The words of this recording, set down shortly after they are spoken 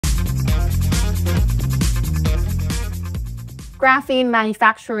graphene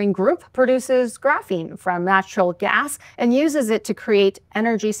manufacturing group produces graphene from natural gas and uses it to create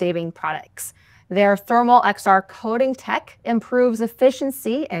energy-saving products. Their thermal XR coating tech improves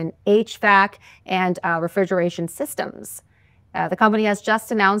efficiency in HVAC and refrigeration systems. The company has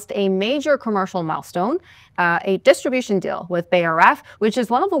just announced a major commercial milestone, a distribution deal with Beijer Ref, which is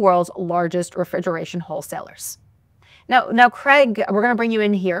one of the world's largest refrigeration wholesalers. Now, Craig, we're going to bring you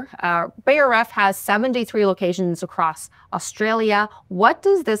in here. Beijer Ref has 73 locations across Australia. What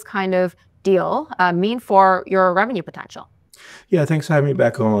does this kind of deal mean for your revenue potential? Yeah, thanks for having me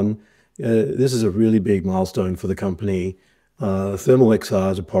back on. This is a really big milestone for the company. Thermal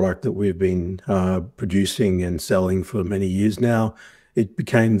XR is a product that we've been producing and selling for many years now. It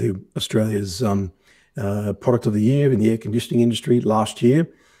became Australia's product of the year in the air conditioning industry last year.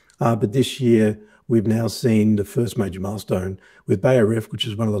 But this year, we've now seen the first major milestone with Beijer Ref, which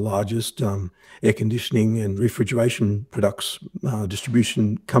is one of the largest air conditioning and refrigeration products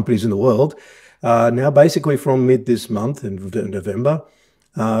distribution companies in the world. Now, basically from mid this month in November,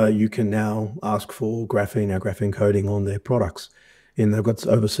 you can now ask for graphene, our graphene coating on their products. And they've got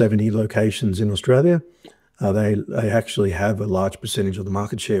over 70 locations in Australia. They actually have a large percentage of the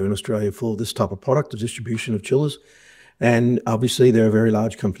market share in Australia for this type of product, the distribution of chillers. And obviously, they're a very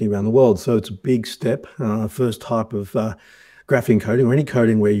large company around the world. So it's a big step, first type of graphene coating or any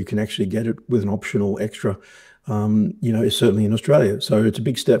coating where you can actually get it with an optional extra, is certainly in Australia. So it's a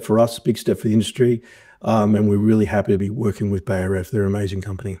big step for us, big step for the industry. And we're really happy to be working with Beijer Ref. They're an amazing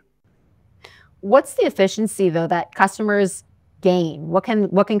company. What's the efficiency, though, that customers gain? What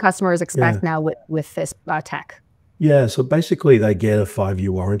can customers expect now with this tech? Yeah, so basically they get a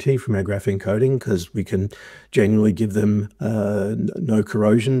 5-year warranty from our graphene coating because we can genuinely give them no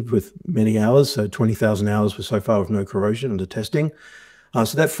corrosion with many hours. So 20,000 hours so far with no corrosion under testing.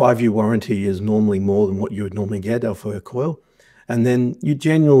 So that 5-year warranty is normally more than what you would normally get for a coil. And then you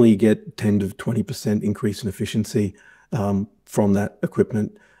genuinely get 10 to 20% increase in efficiency from that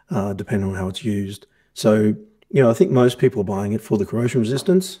equipment, depending on how it's used. So, I think most people are buying it for the corrosion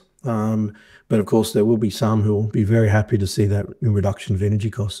resistance. But of course, there will be some who will be very happy to see that reduction of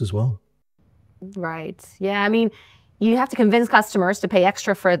energy costs as well. Right. Yeah. I mean, you have to convince customers to pay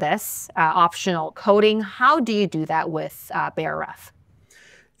extra for this optional coating. How do you do that with Beijer Ref?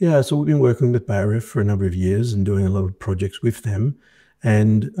 Yeah, so we've been working with Beijer Ref for a number of years and doing a lot of projects with them.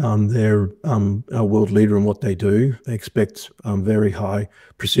 And they're a world leader in what they do. They expect very high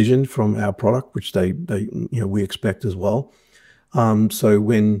precision from our product, which we expect as well. So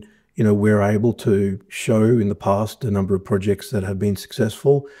when we're able to show in the past a number of projects that have been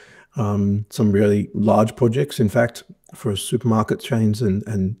successful, some really large projects, in fact, for supermarket chains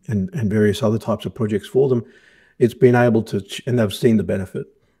and various other types of projects for them, it's been able to, and they've seen the benefit.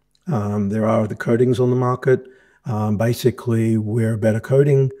 There are the coatings on the market. Basically, we're a better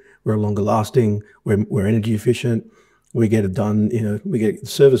coating, we're longer lasting, we're energy efficient. We get it done, we get the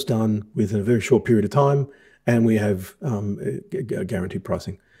service done within a very short period of time, and we have guaranteed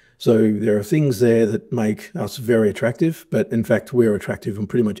pricing. So there are things there that make us very attractive, but in fact, we're attractive on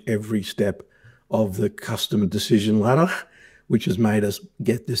pretty much every step of the customer decision ladder, which has made us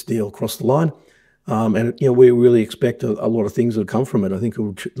get this deal across the line. And we really expect a lot of things that come from it. I think it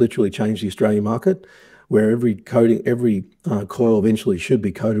will literally change the Australian market, where every coil eventually should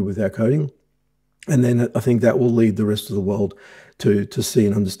be coated with our coating. And then I think that will lead the rest of the world to see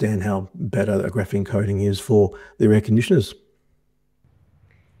and understand how better a graphene coating is for their air conditioners.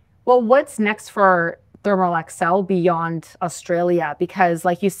 Well, what's next for Thermal XL beyond Australia? Because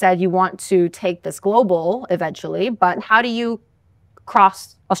like you said, you want to take this global eventually, but how do you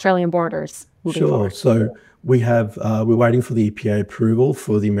cross Australian borders moving forward? So we're waiting for the EPA approval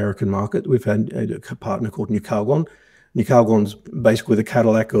for the American market. We've had a partner called Nu-Calgon. Nu-Calgon's basically the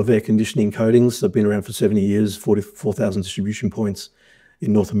Cadillac of air conditioning coatings. They've been around for 70 years, 44,000 distribution points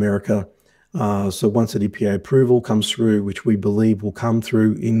in North America. So once the EPA approval comes through, which we believe will come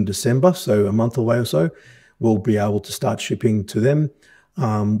through in December, so a month away or so, we'll be able to start shipping to them,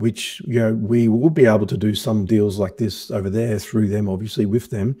 which we will be able to do some deals like this over there through them, obviously with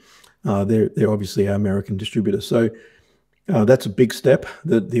them. They're obviously our American distributor. So that's a big step.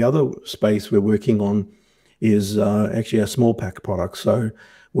 The other space we're working on is actually our small pack products. So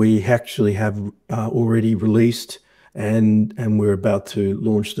we actually have already released and we're about to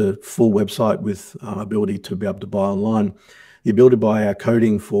launch the full website with ability to be able to buy online. The ability to buy our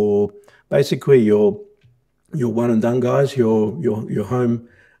coating for basically your one and done guys, your home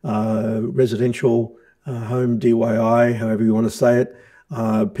residential home DIY, however you want to say it.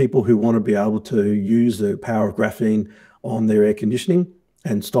 People who want to be able to use the power of graphene on their air conditioning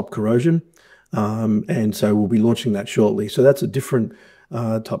and stop corrosion. And so we'll be launching that shortly. So that's a different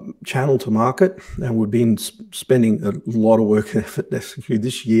channel to market, and we've been spending a lot of work and effort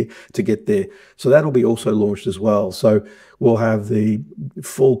this year to get there. So that'll be also launched as well. So we'll have the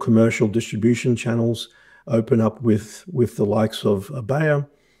full commercial distribution channels open up with the likes of Beijer.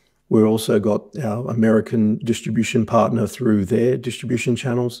 We've also got our American distribution partner through their distribution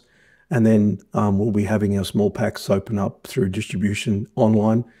channels. And then we'll be having our small packs open up through distribution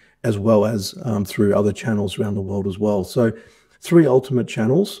online, as well as through other channels around the world as well. So 3 ultimate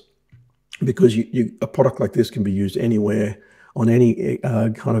channels, because a product like this can be used anywhere on any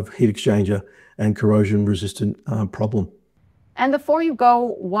kind of heat exchanger and corrosion resistant problem. And before you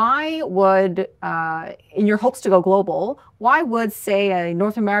go, why would, in your hopes to go global, why would, say, a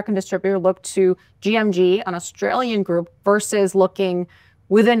North American distributor look to GMG, an Australian group, versus looking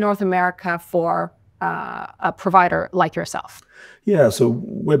within North America for a provider like yourself? Yeah, so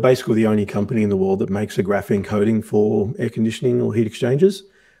we're basically the only company in the world that makes a graphene coating for air conditioning or heat exchangers.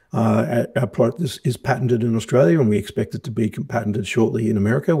 Our product is patented in Australia, and we expect it to be patented shortly in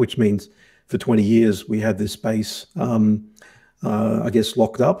America, which means for 20 years we have this space, I guess,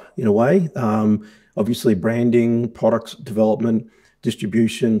 locked up in a way. Obviously, branding, products development,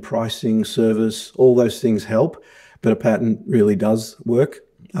 distribution, pricing, service, all those things help, but a patent really does work.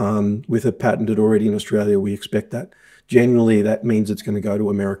 With it patented already in Australia, we expect that generally that means it's going to go to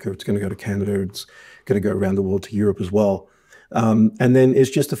America, it's going to go to Canada, it's going to go around the world to Europe as well. And then it's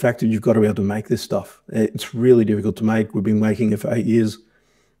just the fact that you've got to be able to make this stuff. It's really difficult to make. We've been making it for 8 years.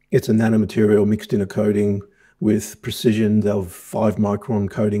 It's a nanomaterial mixed in a coating with precision of 5 micron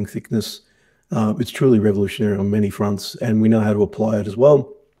coating thickness. It's truly revolutionary on many fronts, and we know how to apply it as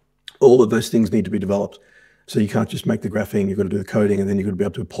well. All of those things need to be developed. So you can't just make the graphene, you've got to do the coating, and then you've got to be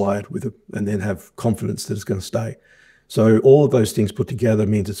able to apply it with it and then have confidence that it's going to stay. So all of those things put together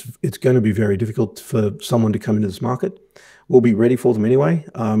means it's going to be very difficult for someone to come into this market. We'll be ready for them anyway,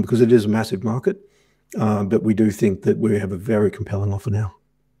 because it is a massive market. But we do think that we have a very compelling offer now.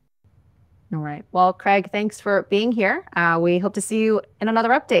 All right. Well, Craig, thanks for being here. We hope to see you in another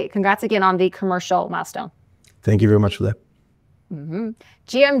update. Congrats again on the commercial milestone. Thank you very much for that.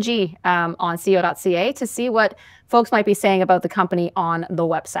 GMG on CEO.ca to see what folks might be saying about the company on the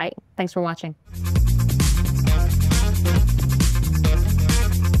website. Thanks for watching.